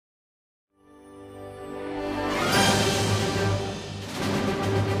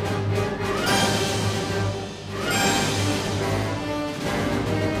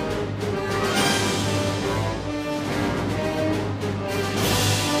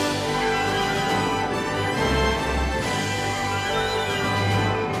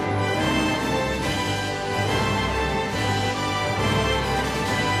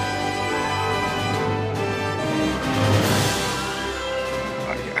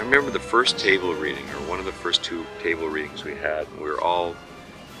I remember the first table reading, or one of the first two table readings we had, and we were all,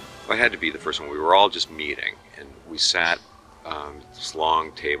 well, it had to be the first one, we were all just meeting, and we sat this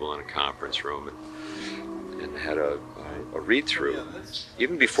long table in a conference room and had a read-through.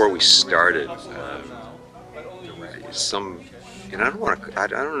 Even before we started, and I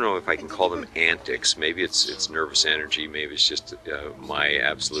don't know if I can call them antics. Maybe it's nervous energy. Maybe it's just my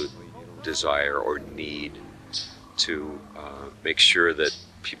absolute desire or need to make sure that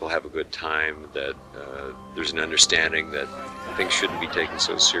people have a good time, that there's an understanding that things shouldn't be taken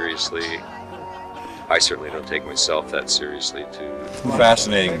so seriously. I certainly don't take myself that seriously too.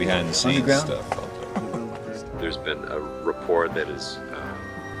 Fascinating behind the scenes stuff. There's been a rapport that has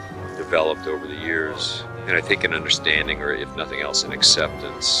developed over the years, and I think an understanding, or if nothing else, an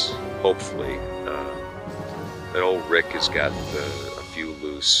acceptance, hopefully. That old Rick has got a few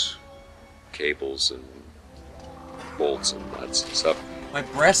loose cables and bolts and nuts and stuff. My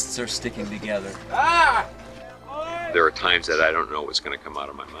breasts are sticking together. There are times that I don't know what's going to come out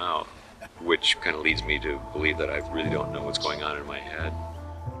of my mouth, which kind of leads me to believe that I really don't know what's going on in my head.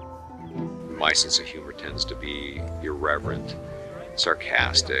 My sense of humor tends to be irreverent,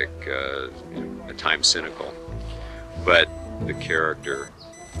 sarcastic, at times cynical. But the character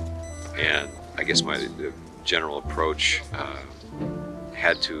and I guess the general approach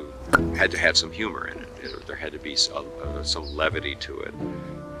had to have some humor in it. There had to be some levity to it.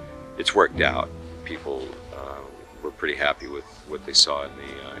 It's worked out. People were pretty happy with what they saw in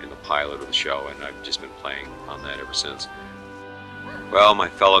the pilot of the show, and I've just been playing on that ever since. Well, my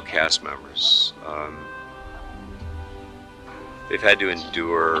fellow cast members, they've had to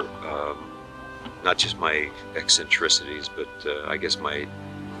endure not just my eccentricities, but I guess my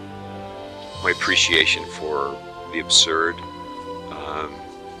appreciation for the absurd,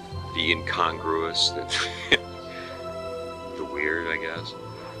 the incongruous, the weird, I guess.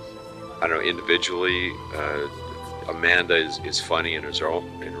 I don't know, individually, Amanda is funny in her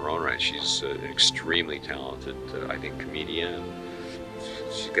own right. She's an extremely talented, I think, comedian.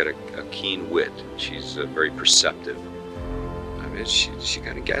 She's got a keen wit. She's very perceptive. I mean, she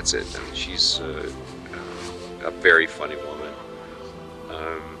kind of gets it. I mean, she's a very funny woman.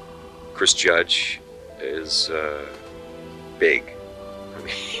 Chris Judge is big. I mean,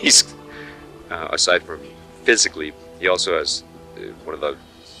 he's aside from physically, he also has one of the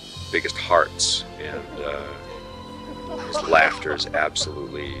biggest hearts, and his laughter is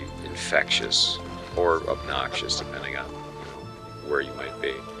absolutely infectious or obnoxious, depending on where you might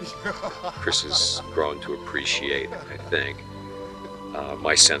be. Chris has grown to appreciate, I think,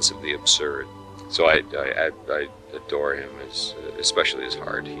 my sense of the absurd. So I adore him, especially his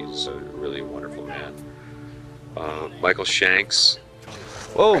heart. He's a really wonderful man. Michael Shanks.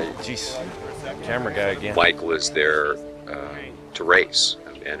 Whoa, jeez, camera guy again. Michael is there to race,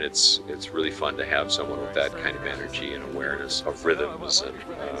 and it's really fun to have someone with that kind of energy and awareness of rhythms and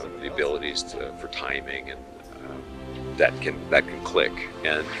the abilities for timing, and that can click.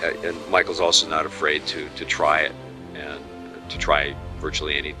 And Michael's also not afraid to try it and to try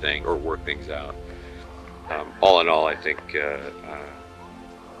virtually anything or work things out. All in all, I think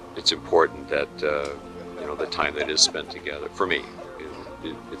it's important that the time that is spent together, for me,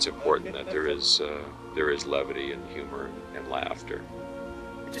 it's important that there is levity and humor and laughter.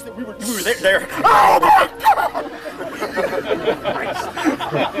 Just that we were there.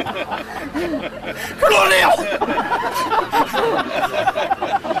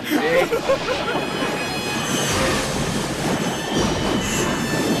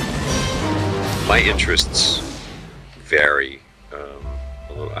 My interests vary a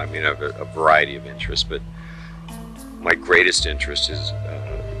little. I mean, I have a variety of interests, but my greatest interest is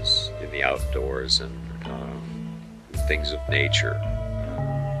in the outdoors and things of nature.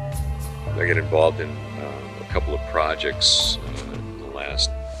 I get involved in a couple of projects in the last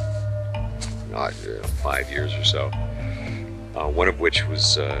 5 years or so. One of which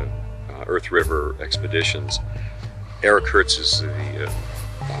was Earth River Expeditions. Eric Hertz is the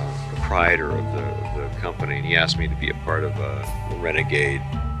proprietor of the company, and he asked me to be a part of a renegade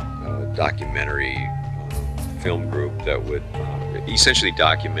documentary film group that would essentially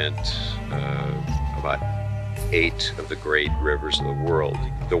document about 8 of the great rivers of the world.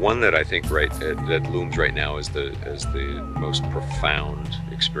 The one that I think that looms right now as the most profound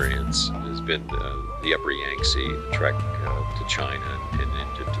experience has been the Upper Yangtze, the trek to China and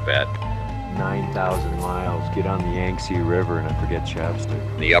into Tibet. 9,000 miles, get on the Yangtze River and I forget chapstick.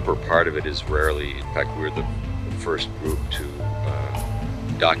 The upper part of it is rarely, in fact we were the first group to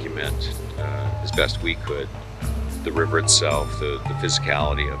document as best we could the river itself, the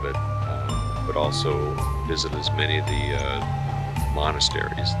physicality of it, but also visit as many of the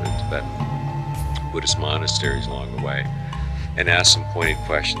monasteries, the Tibetan Buddhist monasteries along the way, and asked some pointed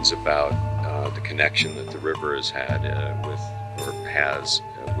questions about the connection that the river has had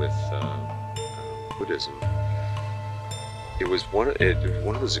with Buddhism. It was one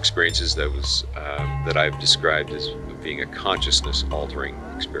of those experiences that was that I've described as being a consciousness-altering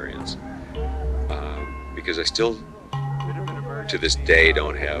experience, because I still, to this day,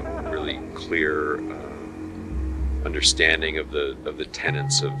 don't have really clear understanding of the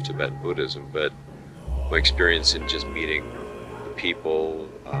tenets of Tibetan Buddhism. But my experience in just meeting the people,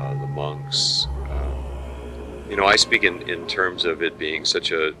 the monks, I speak in terms of it being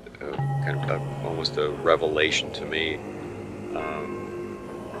such a kind of almost a revelation to me.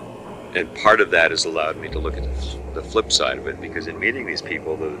 And part of that has allowed me to look at the flip side of it, because in meeting these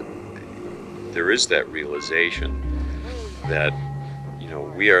people, there is that realization that,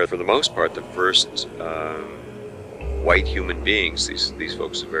 we are, for the most part, the first white human beings these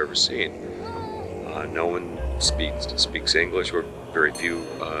folks have ever seen. No one speaks English, or very few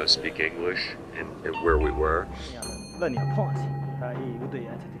speak English in where we were.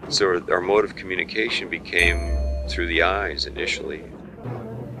 So our mode of communication became through the eyes initially.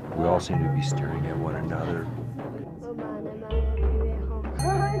 We all seem to be staring at one another.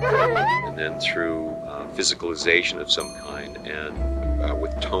 And then through physicalization of some kind, and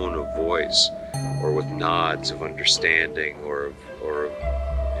with tone of voice, or with nods of understanding, or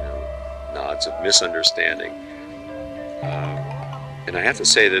nods of misunderstanding. And I have to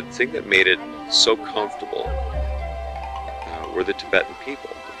say that the thing that made it so comfortable were the Tibetan people,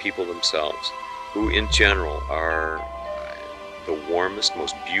 the people themselves, who in general are the warmest,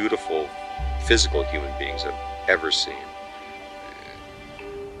 most beautiful physical human beings I've ever seen.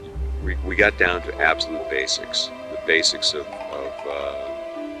 We got down to absolute basics, the basics of a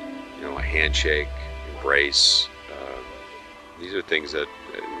handshake, embrace. These are things that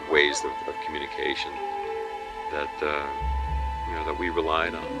ways of communication that that we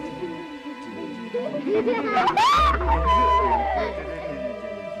relied on.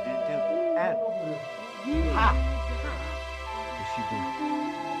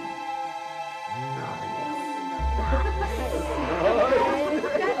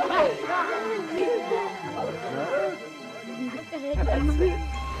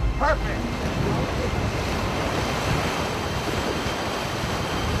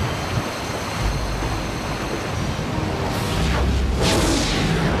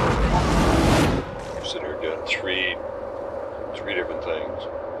 We're sitting here doing three different things.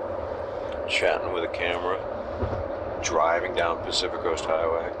 Chatting with a camera, driving down Pacific Coast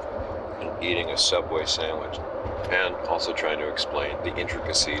Highway, and eating a Subway sandwich, and also trying to explain the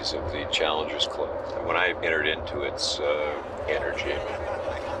intricacies of the Challengers Club. And when I entered into its energy,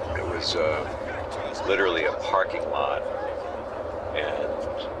 it was literally a parking lot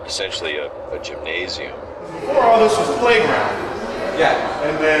and essentially a gymnasium. Before all this was playground. Yeah.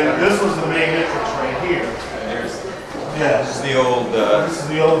 And then this was the main entrance right here. This is the old. This is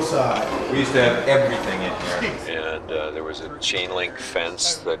the old side. We used to have everything in here. And there was a chain link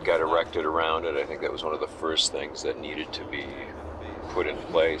fence that got erected around it. I think that was one of the first things that needed to be put in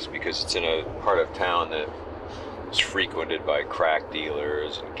place, because it's in a part of town that was frequented by crack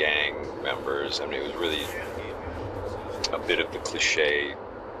dealers and gang members. I mean, it was really a bit of the cliche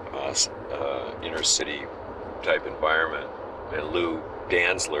inner city type environment. And Lou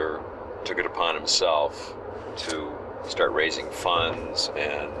Danzler took it upon himself to start raising funds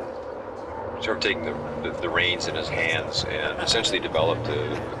and sort of taking the reins in his hands, and essentially developed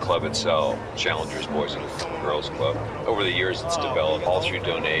the club itself, Challengers Boys and Girls Club. Over the years, it's developed all through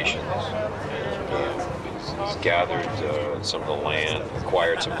donations, and he's gathered some of the land,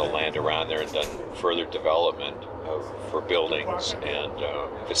 acquired some of the land around there, and done further development for buildings and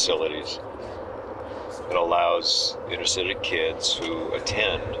facilities. It allows inner-city kids who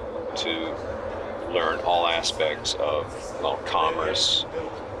attend to learn all aspects of commerce,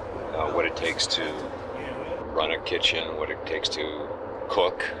 what it takes to run a kitchen, what it takes to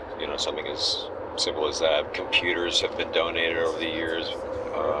cook, something as simple as that. Computers have been donated over the years,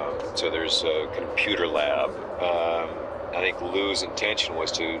 so there's a computer lab. I think Lou's intention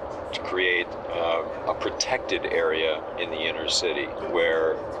was to create a protected area in the inner city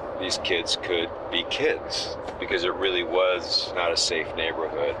where these kids could be kids, because it really was not a safe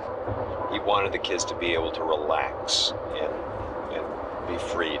neighborhood. He wanted the kids to be able to relax and be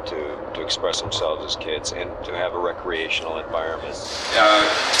free to express themselves as kids, and to have a recreational environment.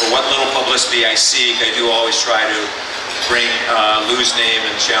 For what little publicity I seek, I do always try to bring Lou's name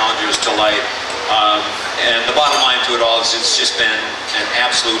and Challengers to light. And the bottom line to it all is it's just been an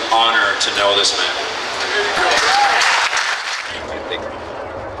absolute honor to know this man.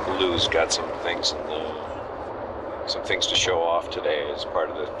 Lou's got some things to show off today as part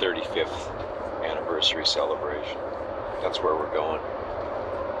of the 35th anniversary celebration. That's where we're going.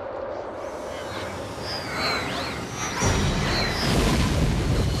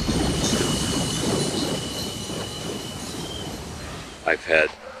 I've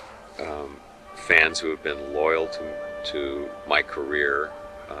had fans who have been loyal to my career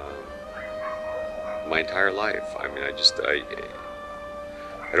my entire life. I mean,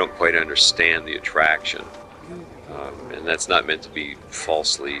 I don't quite understand the attraction, and that's not meant to be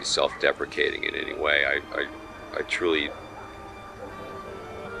falsely self-deprecating in any way. I truly,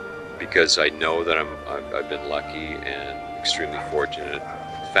 because I know that I've been lucky and extremely fortunate.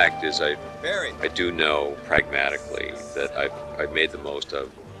 The fact is, I do know pragmatically that I've made the most out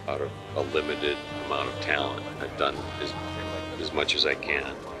of a limited amount of talent. I've done as much as I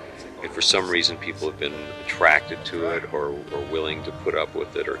can. If for some reason people have been attracted to it or willing to put up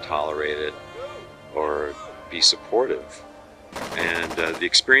with it or tolerate it or be supportive. And the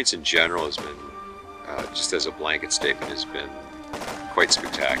experience in general has been, just as a blanket statement, has been quite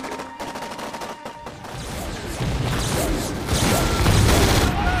spectacular.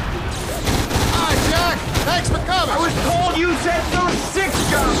 Hi, Jack! Thanks for coming! I was told you said those 6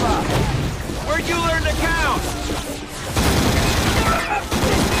 Java! Where'd you learn to count?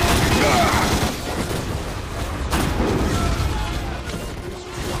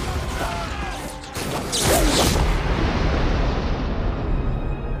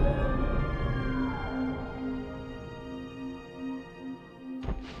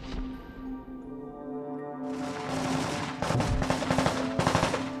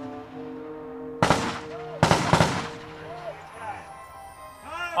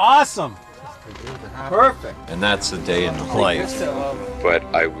 Awesome! Perfect! And that's a day in the life. But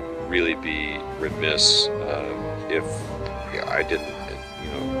I would really be remiss if I didn't,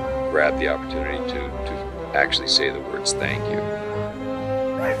 grab the opportunity to actually say the words thank you.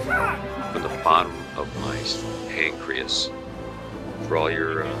 From the bottom of my pancreas for all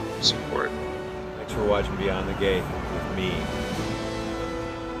your support. Thanks for watching Beyond the Gate with me,